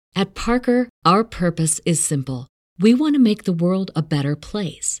At Parker, our purpose is simple. We want to make the world a better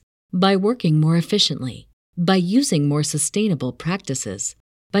place by working more efficiently, by using more sustainable practices,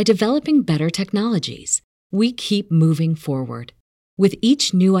 by developing better technologies. We keep moving forward. With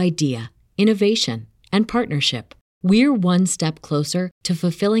each new idea, innovation, and partnership, we're one step closer to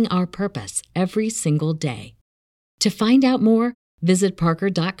fulfilling our purpose every single day. To find out more, visit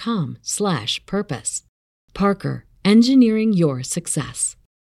parker.com/purpose. Parker, engineering your success.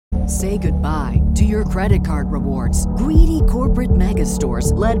 Say goodbye to your credit card rewards. Greedy corporate mega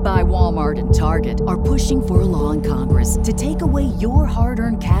stores, led by Walmart and Target, are pushing for a law in Congress to take away your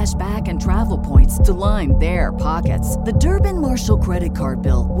hard-earned cash back and travel points to line their pockets. The Durbin-Marshall credit card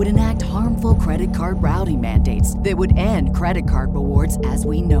bill would enact harmful credit card routing mandates that would end credit card rewards as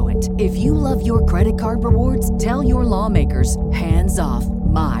we know it. If you love your credit card rewards, tell your lawmakers, hands off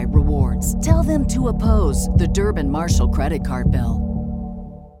my rewards. Tell them to oppose the Durbin-Marshall credit card bill.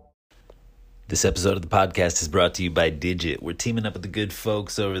 This episode of the podcast is brought to you by Digit. We're teaming up with the good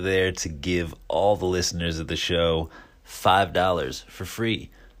folks over there to give all the listeners of the show $5 for free.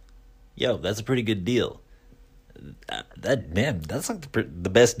 Yo, that's a pretty good deal. That's like the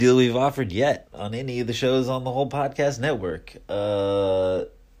best deal we've offered yet on any of the shows on the whole podcast network.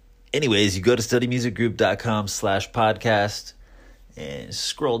 Anyways, you go to studymusicgroup.com/podcast and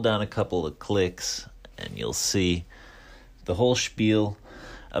scroll down a couple of clicks and you'll see the whole spiel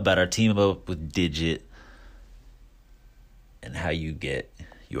about our team up with Digit and how you get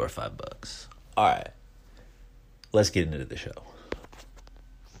your $5. All right, let's get into the show.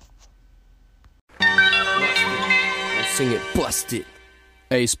 Sing it, bust it.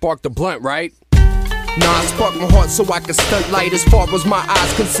 Hey, spark the blunt, right? Nah, I spark my heart so I can stunt light. As far as my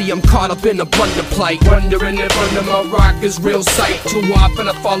eyes can see, I'm caught up in a blunder plight. Wondering if under my rock is real sight. Too often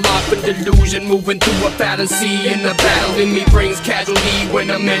I fall off in delusion, moving through a fallacy. And the battle in me brings casualty when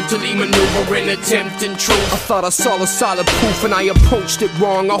I'm mentally maneuvering, attempting truth. I thought I saw a solid proof and I approached it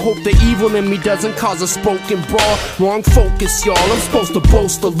wrong. I hope the evil in me doesn't cause a spoken brawl. Wrong focus, y'all, I'm supposed to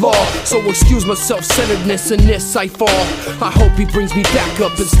boast the law. So excuse my self-centeredness, in this I fall. I hope he brings me back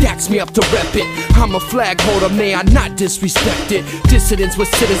up and stacks me up to rep it. I'm a flag holder, may I not disrespect it. Dissidents with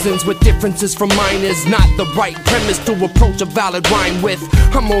citizens with differences from mine is not the right premise to approach a valid rhyme with.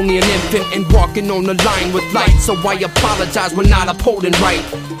 I'm only an infant and walking on the line with light, so I apologize when not upholding right.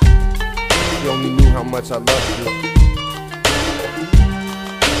 You only knew how much I loved you.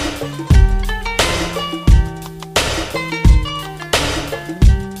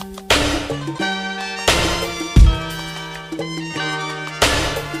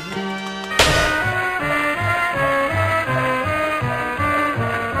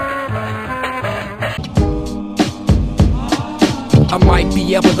 I might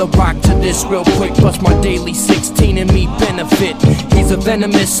be able to rock to this real quick, plus my daily 16 and me benefit. He's a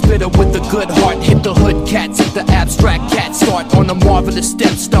venomous spitter with a good heart. Hit the hood cats, hit the abstract cat. Start on a marvelous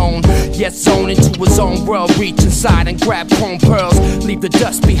stepstone. Yes, zone into his own world. Reach inside and grab chrome pearls. Leave the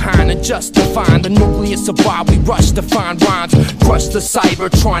dust behind and just define the nucleus of why we rush to find rhymes. Crush the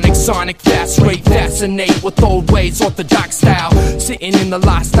cybertronic, sonic, fast rate. Fascinate with old ways, orthodox style. Sitting in the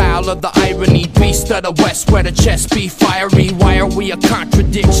lifestyle of the irony. Beast of the west, where the chest be fiery. Why are we a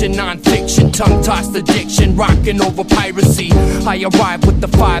contradiction, non-fiction, tongue-tossed addiction, rocking over piracy? I arrive with the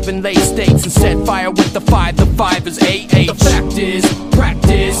 5 and lay stakes and set fire with the 5. The 5 is AH. The fact is,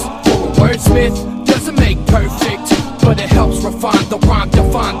 practice for a wordsmith doesn't make perfect, but it helps refine the rhyme,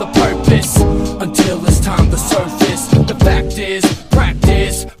 define the purpose until it's time to surface. The fact is,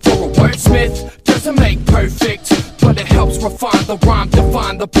 practice for a wordsmith doesn't make perfect, but it helps refine the rhyme,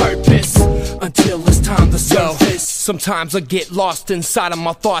 define the purpose until it's time to surface. Sometimes I get lost inside of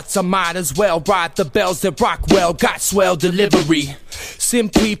my thoughts. I might as well ride the bells that rock well. Got swell delivery.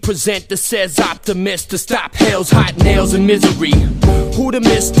 Simply present that says optimist to stop hell's hot nails and misery. Who the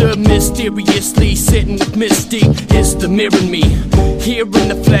mister mysteriously sitting with mystique is the mirror me. Here in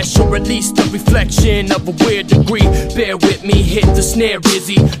the flesh, or at least a reflection of a weird degree. Bear with me, hit the snare,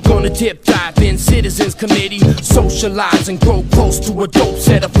 Rizzy. Gonna dip dive in Citizens Committee. Socialize and grow close to a dope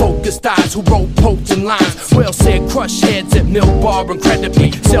set of focused eyes who wrote potent lines. Well said, crush heads at Milk Bar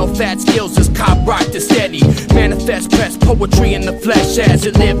incredibly. Self-ad skills as cop rock to steady. Manifest press poetry in the flesh as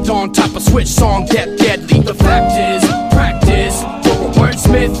it lived on top of Switch song Death Deadly. The fact is, practice for a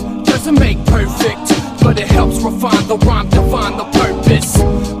wordsmith doesn't make perfect, but it helps refine the rhyme, define the purpose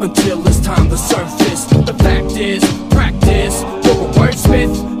until it's time to surface. The fact is, practice for a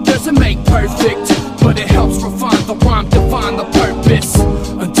wordsmith doesn't make perfect, but it helps refine the rhyme, define the purpose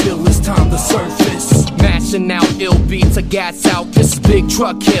until it's time to surface. Mashing out ill beats, I gas out. This is big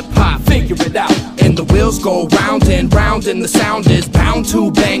truck hip hop, figure it out. And the wheels wheels go round and round, and the sound is bound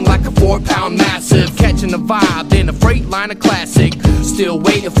to bang like a 4-pound massive. Catching the vibe in a Freightliner classic. Still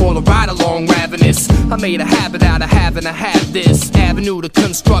waiting for the ride along ravenous. I made a habit out of having to have this avenue to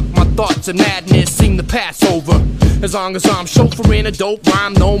construct my thoughts and madness. Seem to pass over. As long as I'm chauffeuring a dope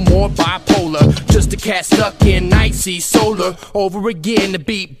rhyme, no more bipolar. Just a cat stuck in icy solar. Over again, the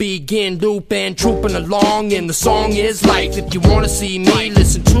beat begin looping, trooping along, and the song is life. If you wanna see me,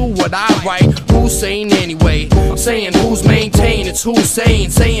 listen to what I write. Who's saying anyway? I'm saying who's maintain, it's who's saying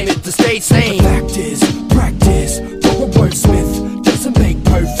it to stay sane. The fact is, practice, for a wordsmith doesn't make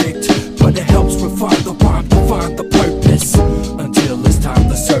perfect, but it helps refine the rhyme to find the purpose, until it's time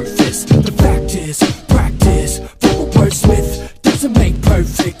to surface. The fact is, practice, for a wordsmith doesn't make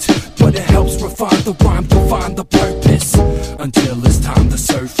perfect, but it helps refine the rhyme to find the purpose, until it's time to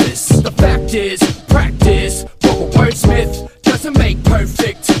surface. The fact is, practice, for a wordsmith doesn't make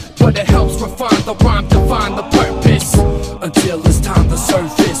perfect, but it helps refine the rhyme to find the purpose, until it's time to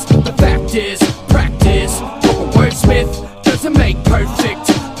surface. The fact is, practice, for a wordsmith doesn't make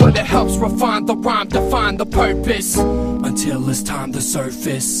perfect, but it helps refine the rhyme to find the purpose, until it's time to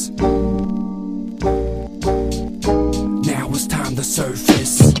surface. Now it's time to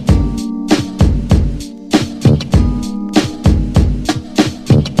surface.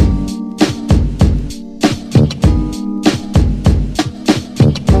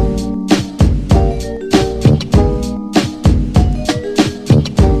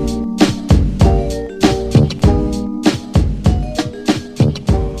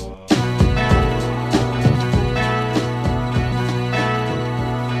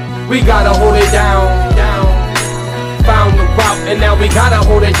 We gotta hold it down, down. Found the route and now we gotta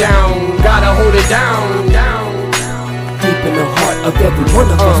hold it down. Gotta hold it down, down. Deep in the heart of every one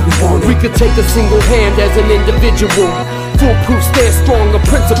of us, we want it. We could take a single hand as an individual. Foolproof, stand strong, a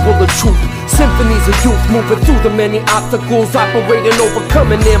principle of truth. Symphonies of youth moving through the many obstacles, operating,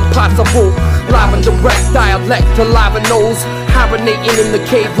 overcoming the impossible. Live and direct, dialect alive and nose. Hibernating in the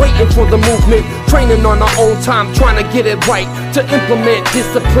cave, waiting for the movement. Training on our own time, trying to get it right. To implement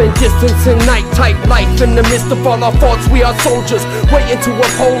discipline, distance and night type life. In the midst of all our faults, we are soldiers, waiting to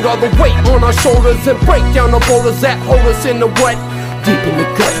uphold all the weight on our shoulders and break down the boulders that hold us in the what? Deep in the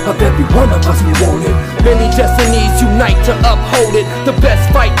gut of every one of us, we want it. Many destinies unite to uphold it. The best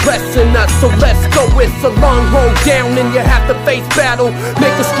fight rests in us, so let's go. It's a long road down and you have to face battle.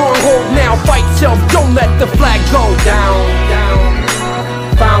 Make a stronghold now, fight self, don't let the flag go down, down.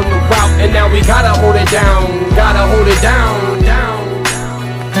 Found the route and now we gotta hold it down. Gotta hold it down, down.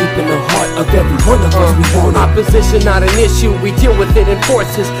 Deep in the heart of every one of us, we want it. Opposition not an issue, we deal with it in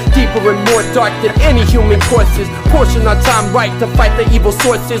forces. Deeper and more dark than any human courses. Portion our time right to fight the evil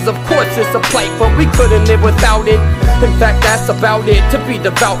sources. Of course it's a plight, but we couldn't live without it. In fact, that's about it. To be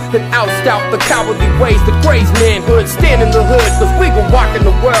devout and oust out the cowardly ways. The grace manhood, stand in the hood, cause we gon' rock in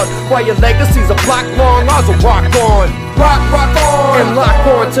the world. While your legacy's a block long, ours will rock on. Rock, rock on, and lock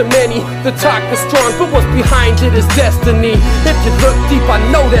on to many. The talk is strong, but what's behind it is destiny. If you look deep, I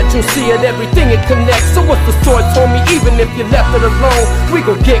know that you'll see it. Everything it connects. So what's the source, homie? Even if you left it alone, we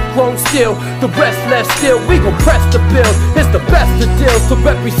gon' get grown still. The rest left still, we gon' press the bill. It's the best of deals to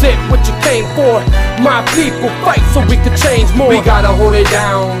represent what you came for. My people fight so we can change more. We gotta hold it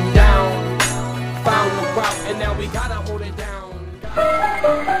down, down. Found the route and now we gotta hold it down.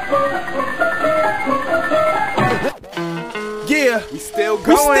 Yeah, we still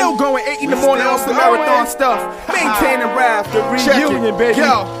going. 8 in the morning on some marathon stuff. Maintaining rap, the reunion, baby.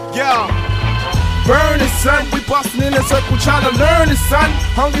 Yo. Burning, son, we bustin' in a circle trying to learn it, son.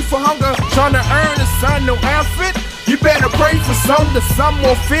 Hungry for hunger, trying to earn it, son. No outfit, you better pray for some. The some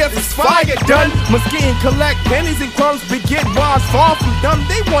more fierce is fire done. Mosquito collect pennies and crumbs, but get wise far from dumb.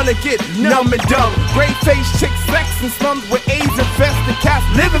 They wanna get numb and dumb. Great face chicks, sex and slums with AIDS infested cats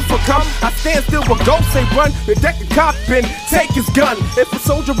living for cum. I stand still with ghosts they run. The deck of cop and take his gun. If a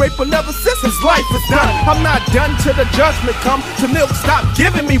soldier rape another sis, his life is done. I'm not done till the judgment come. To milk stop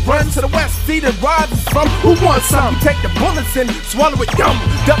giving me run to the west. See the rises from who wants some. You take the bullets and swallow it yum.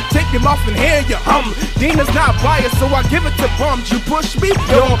 Duck take them off and hear you hum. Dina's not biased, so I give it to bums. You push me,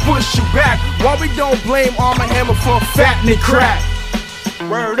 don't push you back. Why we don't blame Arm & Hammer for fattening crack?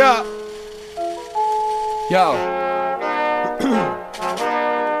 Word up. Yo.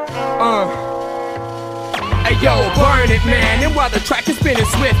 Hey yo, burn it, man. And while the track is spinning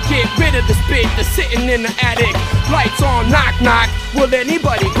swift, get rid of the spit that's sitting in the attic. Lights on, knock knock. Will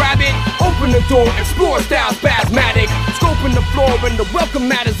anybody grab it? Open the door, explore style spasmatic. Scope sweeping the floor, and the welcome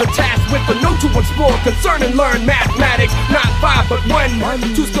mat is attached with a note to explore. Concern and learn mathematics, not 5 but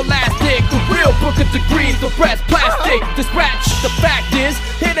 1. Too scholastic, the real book of degrees, the rest plastic. The scratch, the fact is,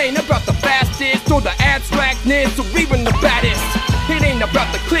 it ain't about the fastest or the abstractness or even the baddest. It ain't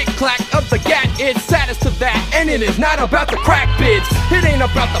about the click-clack of the gat, it's saddest to that. And it is not about the crack bits. It ain't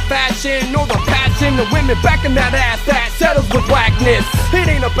about the fashion or the passion. The women back in that ass that settles with whackness. It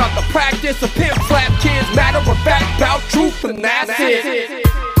ain't about the practice of pimp slap kids. Matter of fact, about truth, and that's it.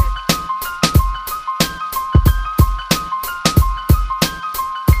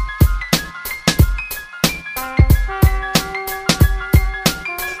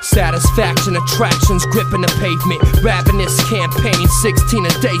 Satisfaction, attractions, gripping the pavement. Ravenous campaign, 16 a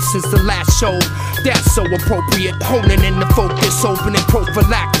day since the last show. That's so appropriate, honing in the focus. Opening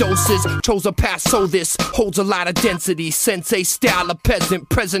prophylactoses, chose a pass so this holds a lot of density. Sensei style, a peasant,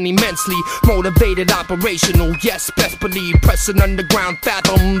 present immensely. Motivated, operational, yes, best believe. Pressing underground,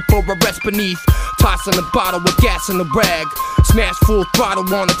 fathom for a rest beneath. Tossing a bottle with gas in the rag. Smash full throttle,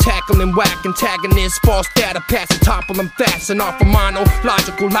 wanna tackle and whack antagonists. False data, pass and topple them fast. And off a mono,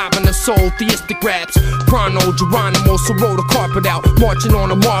 logical live in the soul, theistic raps. Chrono, Geronimo, so roll the carpet out. Marching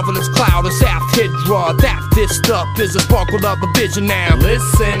on a marvelous cloud, a Zaft Hydra. That fist up is a sparkle of a vision now.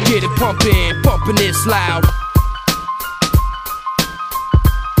 Listen, get it pumping, pumping this loud.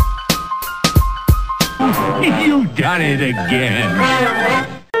 You done it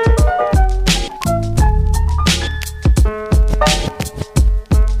again.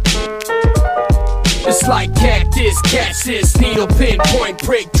 It's like cactus, catch this, needle, pin, point,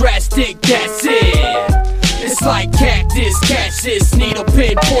 prick, drastic, that's it. It's like cactus, catch this, needle,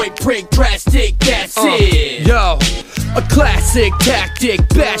 pin, point, prick, drastic, that's it. Yo, a classic tactic,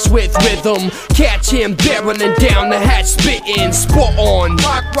 bash with rhythm. Catch him barreling down the hatch, spitting, spot on.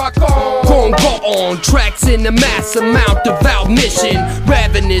 Rock on, go on. Tracks in the mass amount of out mission.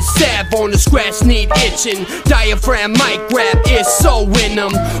 Ravenous, salve on the scratch, need itching. Diaphragm mic grab is so in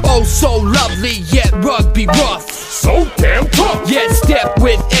them. Oh, so lovely, yet rugby rough. So damn tough. Yet step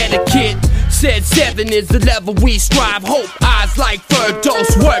with etiquette. Said 7 is the level we strive. Hope eyes like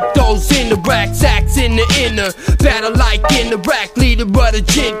Ferdos. Work those in the racks, acts in the inner. Battle like in the rack. Leader of the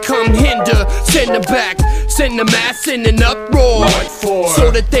gin, come hinder. Send them back, send the mass in an uproar. What for? So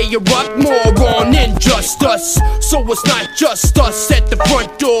that they erupt more on injustice. So it's not just us at the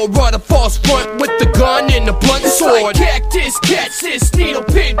front door or the false front with the gun and the blunt sword. It's like cactus, catch this, needle,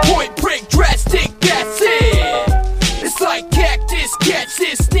 pin, point, prick, drastic, that's it. It's like cactus, catch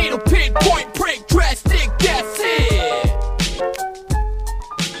this, needle, pin, point, prick, drastic, that's it.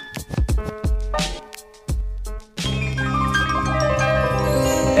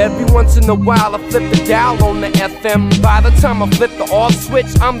 Every once in a while I flip the dial on the FM. By the time I flip the off switch,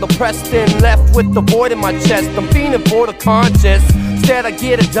 I'm depressed and left with the void in my chest. I'm fiending for the conscious. Instead I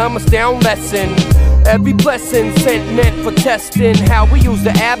get a dumbest down lesson. Every blessing sent meant for testing how we use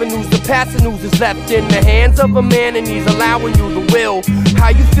the avenues. The passing news is left in the hands of a man, and he's allowing you the will. How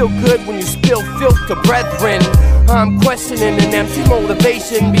you feel good when you spill filth to brethren. I'm questioning an empty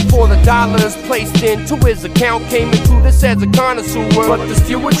motivation before the dollars placed into his account came into this as a connoisseur. But the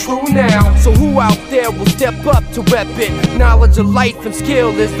still were true now. So who out there will step up to rep it? Knowledge of life and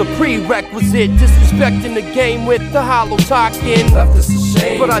skill is the prerequisite. Disrespecting the game with the hollow talking left us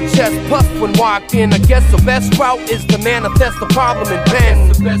ashamed. But I just puff when walking. I guess the best route is to manifest the problem in pen.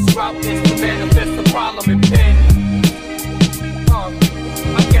 The best route is to manifest the problem in pen.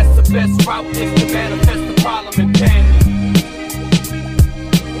 I guess the best route is to manifest the problem in pen.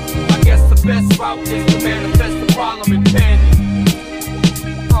 I guess the best route is to manifest the problem in pen.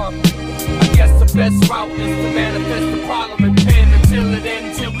 I guess the best route is to manifest the problem in pen until it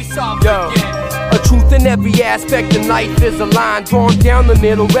ends, till we solve it again. A truth in every aspect of life is a line drawn down the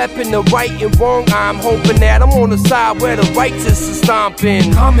middle, repping the right and wrong. I'm hoping that I'm on the side where the righteous is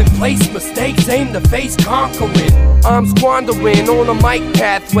stomping. Commonplace mistakes aim to face conquering. I'm squandering on a mic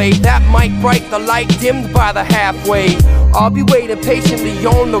pathway that might bright the light dimmed by the halfway. I'll be waiting patiently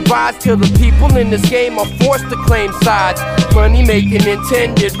on the rise till the people in this game are forced to claim sides. Money making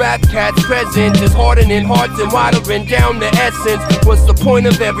intended, rap cats present is hardening hearts and watering down the essence. What's the point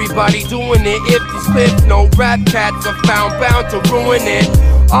of everybody doing it if these clips no rap cats are found bound to ruin it?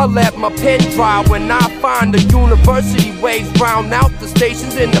 I'll let my pen dry when I find the university waves drown out the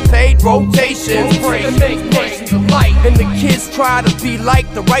stations in the paid rotations. And make nations alike, and the kids try to be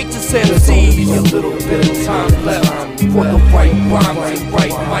like the righteous MCs. There's only a little bit of time left for the right rhymes and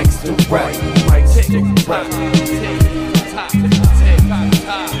right mics to rap.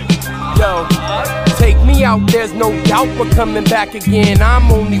 Yo, take me out, there's no doubt we're coming back again.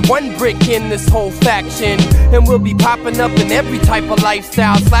 I'm only one brick in this whole faction, and we'll be popping up in every type of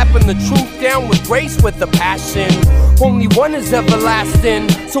lifestyle, slapping the truth down with grace, with a passion. Only one is everlasting,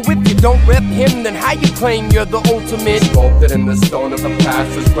 so if you don't rep him, then how you claim you're the ultimate? Sculpted in the stone of the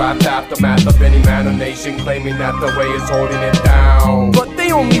past, described aftermath of any man or nation, claiming that the way is holding it down. But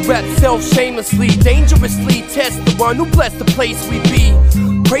they only rep self-shamelessly, dangerously test the one who blessed the place we be.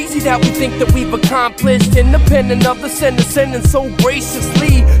 Crazy that we think that we've accomplished, independent of the sender, sending so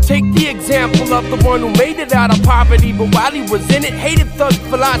graciously. Take the example of the one who made it out of poverty, but while he was in it, hated thug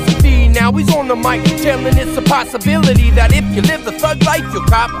philosophy. Now he's on the mic telling it's a possibility that if you live the thug life, you'll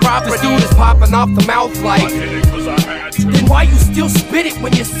cop property. This dude is popping off the mouth like, then why you still spit it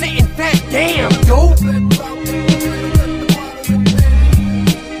when you're sitting fat? Damn, dope.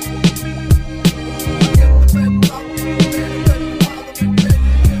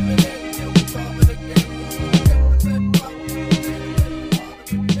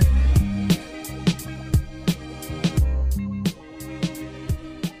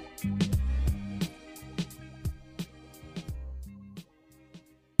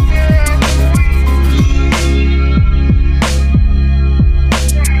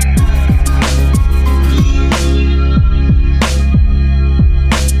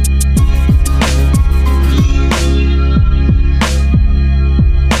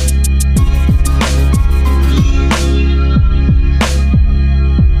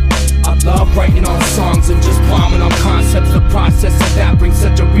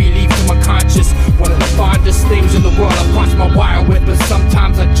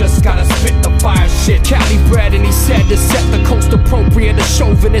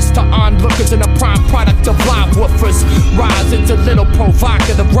 To onlookers and a prime product of live woofers. Rise into little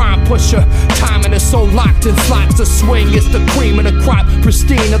provocative rhyme pusher. Timing is so locked in slots. A swing is the cream of the crop.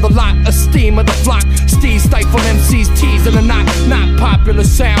 Pristine of the lot, esteem of the flock. Steve stifle MC's teasing a not popular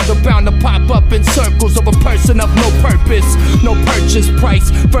sound. Are bound to pop up in circles of a person of no purpose. No purchase price.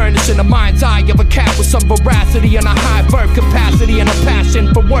 Furnishing the mind's eye of a cat with some veracity and a high verb capacity and a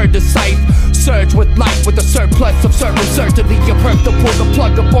passion for word to sight. Surge with life with a surplus of certain certainty. You're perp to pull the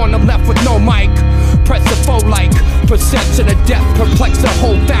plug up on them left with no mic. Press a foe like perception of depth. Perplex the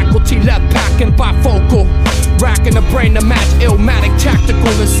whole faculty left packing bifocal. Racking the brain to match illmatic tactical.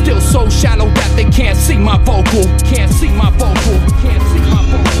 And still so shallow that they can't see my vocal. Can't see my vocal. Can't see my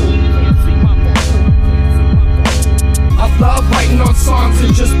vocal. Can't see my vocal. I love writing on songs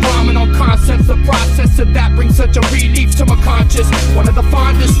and just bombing on concepts. The process of that brings such a relief to my conscience. One of the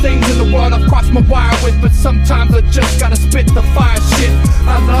fondest things in the world I've crossed my wire with, but sometimes I just gotta spit the fire shit.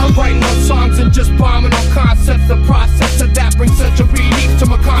 I love writing on songs and just bombing on concepts. The process of that brings such a relief to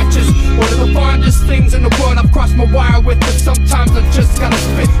my conscience. One of the fondest things in the world I've crossed my wire with, but sometimes I just gotta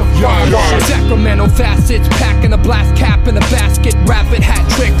spit the fire shit. Sacramento facets, packing a blast cap in a basket. Rapid hat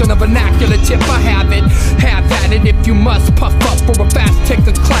trick on a vernacular tip. I have it, have at it if you must. Puff up for a fast tick,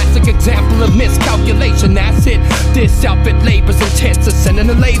 a classic example of miscalculation. That's it. This outfit labors intense, ascending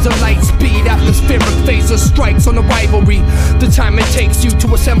a laser light speed. Atmospheric phaser strikes on the rivalry. The time it takes you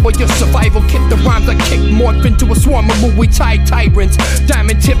to assemble your survival kit. The rhymes I kick morph into a swarm of Muay Thai tyrants.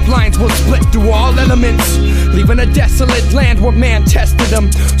 Diamond tip lines will split through all elements, leaving a desolate land where man tested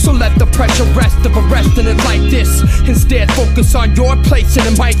them. So let the pressure rest of arresting it like this. Instead focus on your place and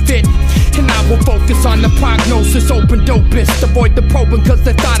it might fit. And I will focus on the prognosis, open dopest. Avoid the probing cause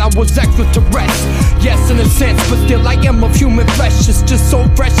they thought I was extraterrestrial. Yes, in a sense, but still I am of human flesh. It's just so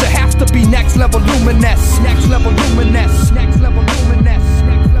fresh, it has to be next level luminous. Next level luminous. Next level luminous.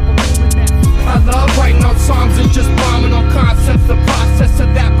 Next level luminous. I love writing on songs and just bombing on concepts. The process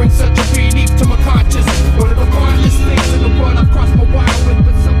of that brings such a relief to my conscience. One of the fondest things in the world I've crossed my wire with,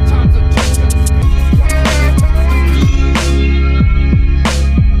 but sometimes I just gotta spit.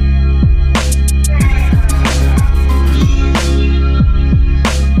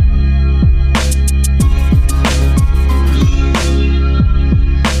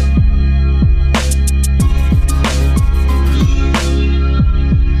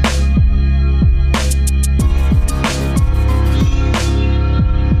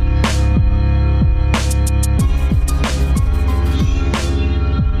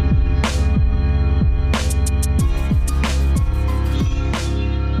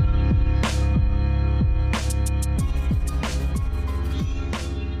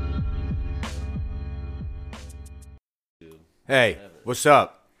 Hey, what's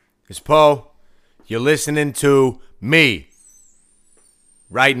up? It's Poe. You're listening to me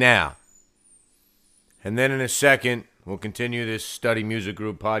right now. And then in a second, we'll continue this Study Music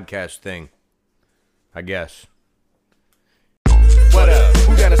Group podcast thing, I guess. What up?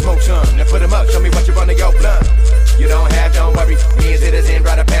 Who down to smoke some? Now put 'em up, show me what you running your blunt. You don't have, don't worry. Me and Citizen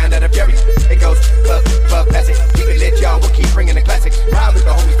ride a pound at a fury. It goes buck, buck, pass it. Keep it lit, y'all. We'll keep bringing the classics. Ride with the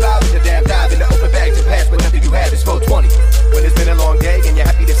homies, fly with the dab, dive in the open bags and pass. Whatever you have is 420. When it's been a long day and you're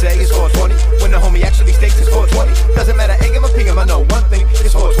happy to say it's 420. When the homie actually states it's 420. Doesn't matter, AM or PM, I know one thing,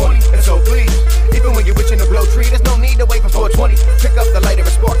 it's 420. And so please, even when you're witching the blow tree, there's no need to wait for 420. Pick up the lighter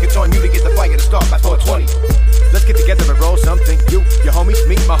and spark, it's on you to get the fire to start by 420. Let's get together and roll something. You, your homies,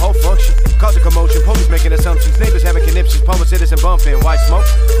 me, my whole function. Cause a commotion, police making assumptions. Neighbors having conniptions, pulling citizen bumping. White smoke,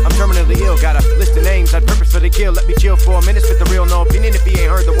 I'm terminally ill. Got a list of names, I'd purpose for the kill. Let me chill for a minute, spit the real, no opinion. If he ain't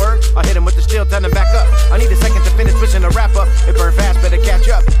heard the word, I'll hit him with the steel, tell him back up. I need a second to finish switching the wrap up. It burn fast, better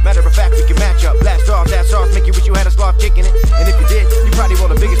catch up. Matter of fact, we can match up. Blast off that sauce, make you wish you had a sloth kicking it. And if you did, you probably roll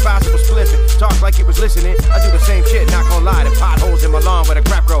the biggest possible spliff it. Talk like it was listening. I do the same shit, not gonna lie. The potholes in my lawn where the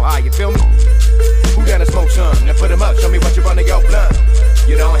crap grow high, you feel me? Who gonna smoke some? Now put 'em up, show me what you running your blunt.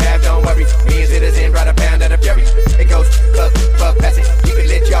 You don't have, don't worry. Me and Citizen ride a pound at a fury. It goes buck, buck, pass it. Keep it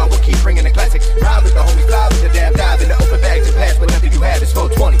lit, y'all. We'll keep bringing the classics. Ride with the homies, fly with the dab, dive in the open bags and pass. Whatever you have is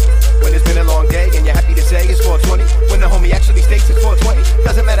 420. When it's been a long day and you're happy to say it's 420. When the homie actually states it's 420.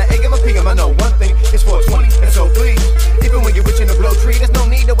 Doesn't matter, AM or PM, I know one thing, it's 420. And so please, even when you're witching the blow tree, there's no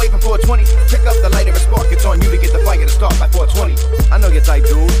need to wait for 420. Pick up the lighter and spark, it's on you to get the fire to start by 420. I know you're tight,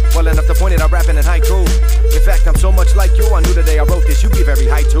 dude. Well enough to point it out, rapping in haiku. In fact, I'm so much like you, I knew the day I wrote this, you be very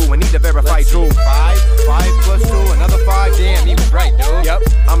high too, and need to verify true. 5 plus 2, another 5, damn, he was right, dude. Yep,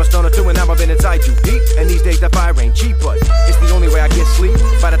 I'm a stoner too, and now I've been inside you deep. And these days the fire ain't cheap, but it's the only way I get sleep.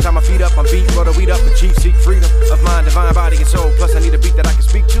 By the time I feet up, I'm beat, roll the weed up, and chief seek freedom of mind, divine body and soul. Plus I need a beat that I can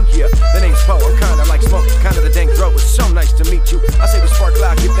speak to. Yeah, the name's Poe, I'm kinda like smoke, kinda the dank throat. It's so nice to meet you. I say we spark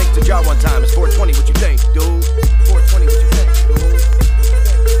loud, give thanks to Jah one time. It's 420, what you think, dude? 420, what you think, dude?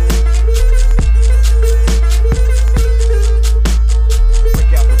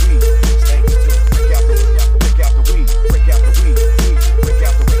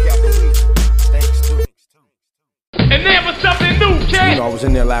 And then for something new, kid. You know, I was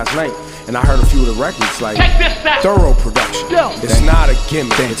in there last night and I heard a few of the records, like thorough production. It's not a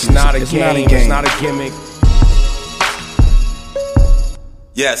gimmick. It's not a game. It's not a gimmick.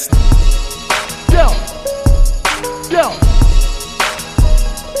 Yes. Yo. Yo.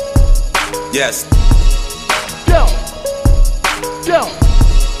 Yes. Yo. Yo.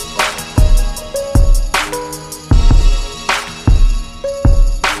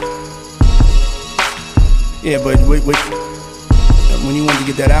 Yeah, but when he wanted to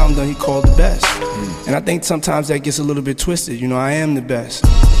get that album done, he called the best. And I think sometimes that gets a little bit twisted. You know, I am the best.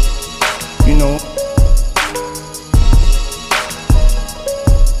 You know.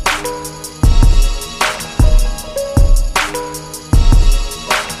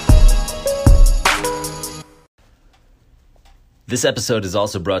 This episode is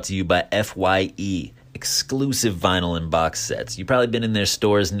also brought to you by FYE, exclusive vinyl and box sets. You've probably been in their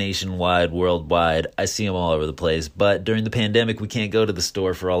stores nationwide, worldwide. I see them all over the place. But during the pandemic, we can't go to the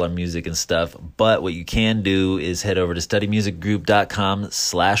store for all our music and stuff. But what you can do is head over to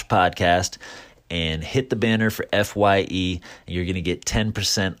studymusicgroup.com/podcast and hit the banner for FYE. And you're going to get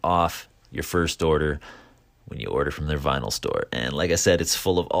 10% off your first order when you order from their vinyl store. And like I said, it's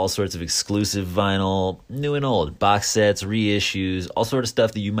full of all sorts of exclusive vinyl, new and old, box sets, reissues, all sort of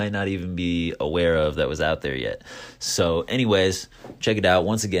stuff that you might not even be aware of that was out there yet. So anyways, check it out.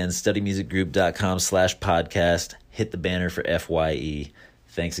 Once again, studymusicgroup.com/podcast. Hit the banner for FYE.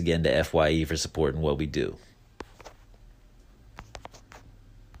 Thanks again to FYE for supporting what we do.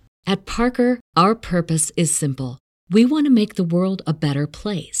 At Parker, our purpose is simple. We want to make the world a better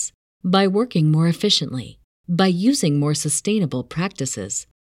place by working more efficiently, by using more sustainable practices,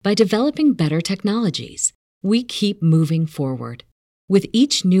 by developing better technologies. We keep moving forward. With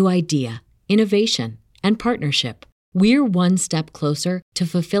each new idea, innovation, and partnership, we're one step closer to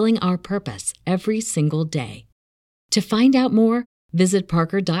fulfilling our purpose every single day. To find out more, visit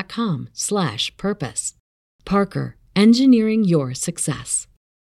parker.com/purpose. Parker, engineering your success.